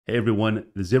Hey everyone,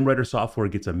 the ZimmWriter software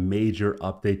gets a major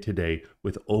update today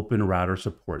with OpenRouter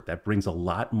support that brings a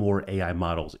lot more AI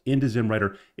models into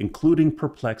ZimmWriter, including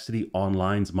Perplexity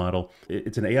Online's model.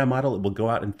 It's an AI model that will go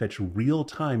out and fetch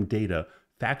real-time data,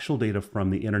 factual data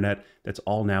from the internet. That's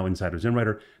all now inside of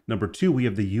ZimmWriter. Number two, we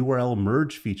have the URL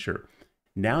merge feature.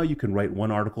 Now you can write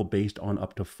one article based on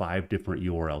up to 5 different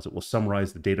URLs. It will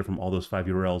summarize the data from all those 5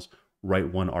 URLs,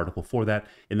 write one article for that.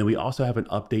 And then we also have an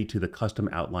update to the custom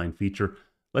outline feature.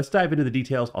 Let's dive into the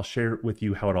details. I'll share with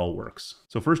you how it all works.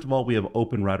 So first of all, we have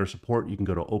OpenRouter support. You can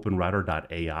go to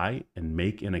openrouter.ai and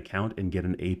make an account and get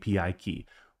an API key.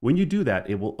 When you do that,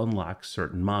 it will unlock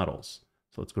certain models.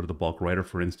 So let's go to the bulk writer,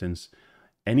 for instance.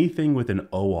 Anything with an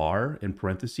OR in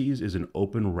parentheses is an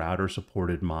OpenRouter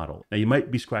supported model. Now you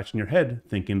might be scratching your head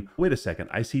thinking, wait a second,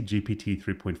 I see GPT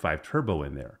 3.5 Turbo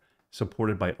in there,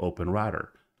 supported by OpenRouter.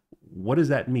 What does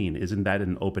that mean? Isn't that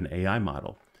an OpenAI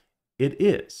model? It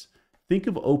is. Think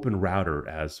of OpenRouter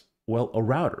as, well, a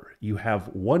router. You have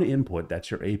one input, that's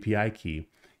your API key,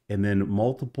 and then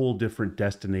multiple different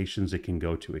destinations it can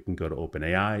go to. It can go to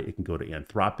OpenAI, it can go to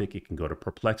Anthropic, it can go to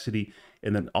Perplexity,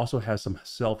 and then also has some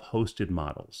self-hosted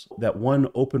models. That one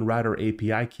OpenRouter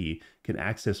API key can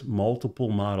access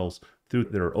multiple models through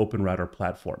their OpenRouter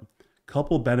platform.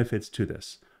 Couple benefits to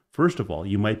this. First of all,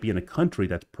 you might be in a country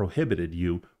that's prohibited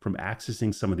you from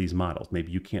accessing some of these models. Maybe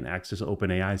you can't access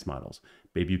OpenAI's models.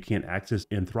 Maybe you can't access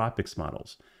Anthropic's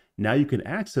models. Now you can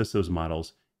access those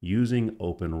models using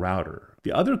OpenRouter.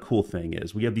 The other cool thing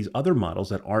is we have these other models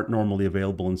that aren't normally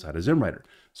available inside of ZimmWriter.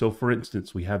 So for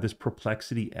instance, we have this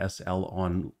Perplexity SL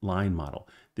Online model.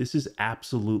 This is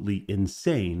absolutely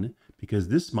insane because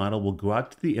this model will go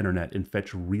out to the internet and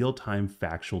fetch real-time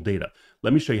factual data.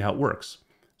 Let me show you how it works.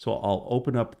 So I'll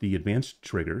open up the advanced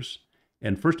triggers.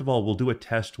 And first of all, we'll do a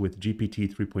test with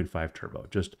GPT 3.5 Turbo,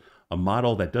 just a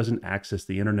model that doesn't access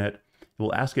the internet.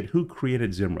 We'll ask it who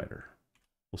created ZimmWriter.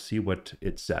 We'll see what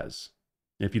it says.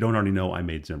 If you don't already know, I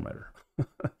made ZimmWriter.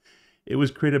 It was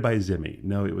created by Zimmy.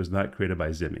 No, it was not created by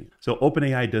Zimmy. So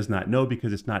OpenAI does not know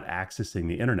because it's not accessing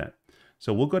the internet.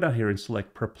 So we'll go down here and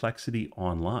select Perplexity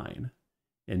Online.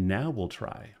 And now we'll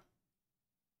try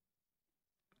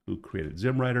who created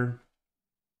ZimmWriter.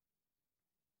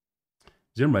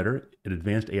 ZimmWriter, an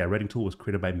advanced AI writing tool, was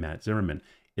created by Matt Zimmerman.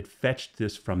 It fetched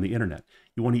this from the internet.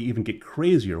 You want to even get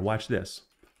crazier, watch this.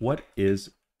 What is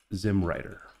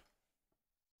ZimmWriter?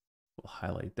 We'll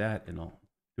highlight that and I'll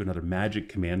do another magic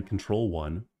command,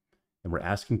 Control-1. And we're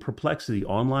asking Perplexity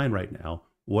Online right now,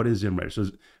 what is ZimmWriter? So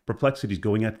Perplexity is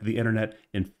going out to the internet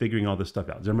and figuring all this stuff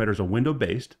out. ZimmWriter is a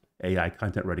window-based AI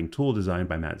content writing tool designed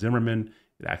by Matt Zimmerman.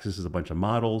 It accesses a bunch of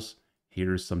models.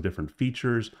 Here's some different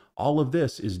features. All of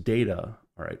this is data,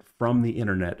 all right, from the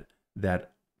internet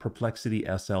that Perplexity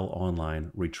SL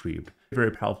Online retrieved. Very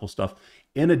powerful stuff.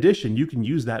 In addition, you can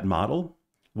use that model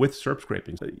with SERP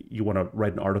scraping. So you want to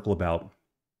write an article about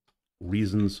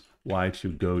reasons why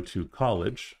to go to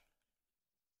college,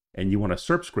 and you want to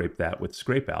SERP scrape that with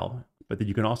ScrapeOwl, but then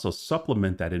you can also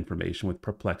supplement that information with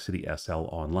Perplexity SL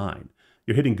Online.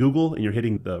 You're hitting Google and you're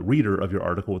hitting the reader of your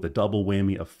article with a double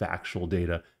whammy of factual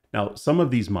data. Now, some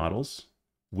of these models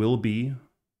will be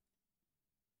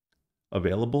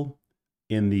available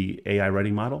in the AI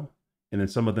writing model, and then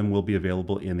some of them will be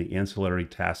available in the ancillary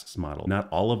tasks model. Not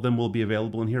all of them will be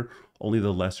available in here, only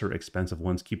the lesser expensive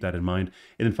ones. Keep that in mind.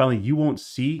 And then finally, you won't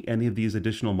see any of these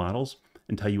additional models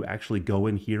until you actually go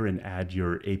in here and add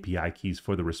your API keys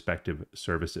for the respective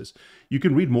services. You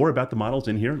can read more about the models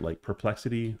in here, like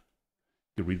Perplexity.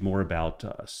 You can read more about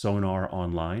Sonar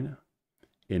Online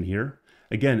in here.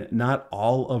 Again, not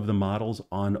all of the models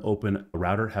on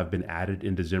OpenRouter have been added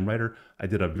into ZimmWriter. I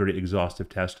did a very exhaustive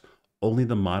test. Only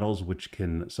the models which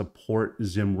can support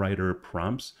ZimmWriter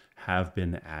prompts have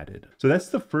been added. So that's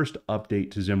the first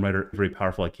update to ZimmWriter. Very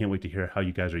powerful. I can't wait to hear how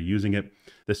you guys are using it.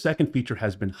 The second feature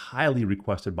has been highly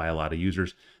requested by a lot of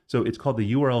users. So it's called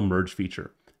the URL merge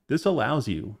feature. This allows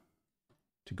you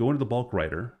to go into the bulk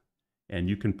writer and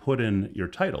you can put in your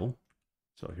title.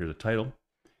 So here's a title.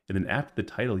 And then after the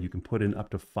title, you can put in up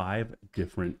to 5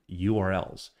 different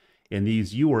URLs. And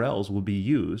these URLs will be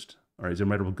used, all right,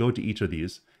 ZimmWriter will go to each of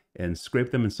these and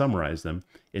scrape them and summarize them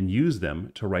and use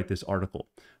them to write this article.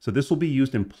 So this will be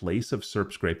used in place of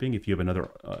SERP scraping. If you have another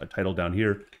title down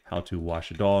here, how to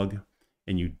wash a dog,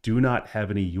 and you do not have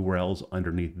any URLs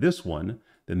underneath this one,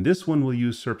 then this one will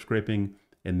use SERP scraping,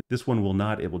 and this one will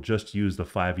not. It will just use the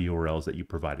 5 URLs that you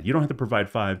provided. You don't have to provide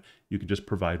 5. You can just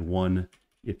provide 1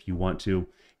 if you want to.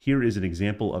 Here is an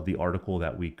example of the article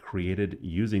that we created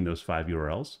using those 5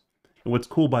 URLs. And what's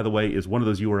cool, by the way, is one of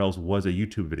those URLs was a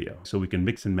YouTube video. So we can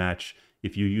mix and match.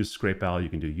 If you use ScrapeOwl, you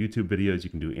can do YouTube videos,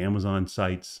 you can do Amazon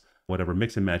sites, whatever,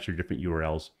 mix and match your different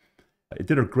URLs. It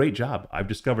did a great job. I've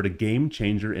discovered a game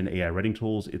changer in AI writing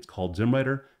tools. It's called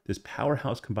ZimmWriter. This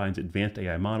powerhouse combines advanced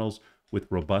AI models with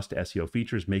robust SEO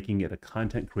features, making it a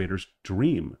content creator's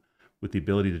dream with the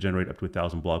ability to generate up to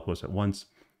 1,000 blog posts at once.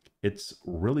 It's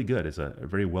really good. It's a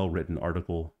very well-written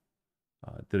article.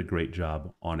 Did a great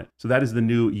job on it. So that is the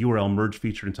new URL merge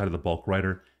feature inside of the bulk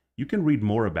writer. You can read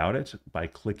more about it by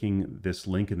clicking this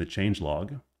link in the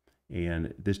changelog.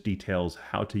 And this details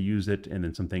how to use it and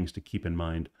then some things to keep in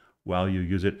mind while you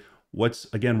use it. What's,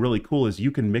 again, really cool is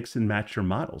you can mix and match your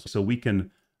models. So we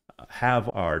can have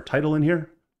our title in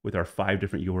here with our 5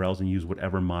 different URLs and use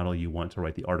whatever model you want to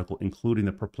write the article, including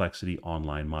the Perplexity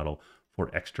online model for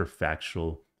extra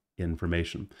factual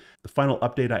information. The final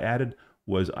update I added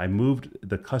was I moved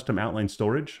the custom outline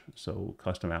storage. So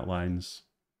custom outlines,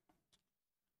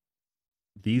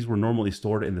 these were normally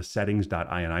stored in the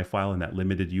settings.ini file, and that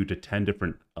limited you to 10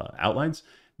 different outlines.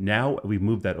 Now we've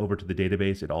moved that over to the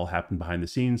database. It all happened behind the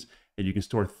scenes, and you can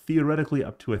store theoretically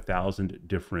up to 1,000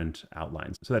 different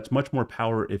outlines. So that's much more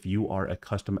power if you are a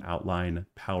custom outline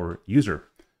power user.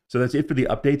 So that's it for the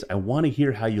updates. I want to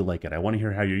hear how you like it. I want to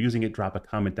hear how you're using it. Drop a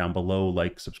comment down below,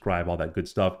 like, subscribe, all that good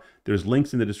stuff. There's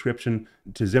links in the description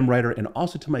to ZimmWriter and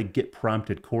also to my Get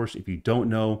Prompted course. If you don't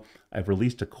know, I've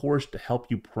released a course to help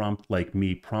you prompt like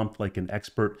me, prompt like an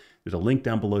expert. There's a link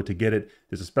down below to get it.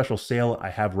 There's a special sale I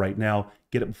have right now.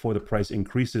 Get it before the price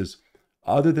increases.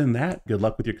 Other than that, good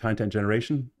luck with your content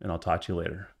generation, and I'll talk to you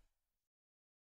later.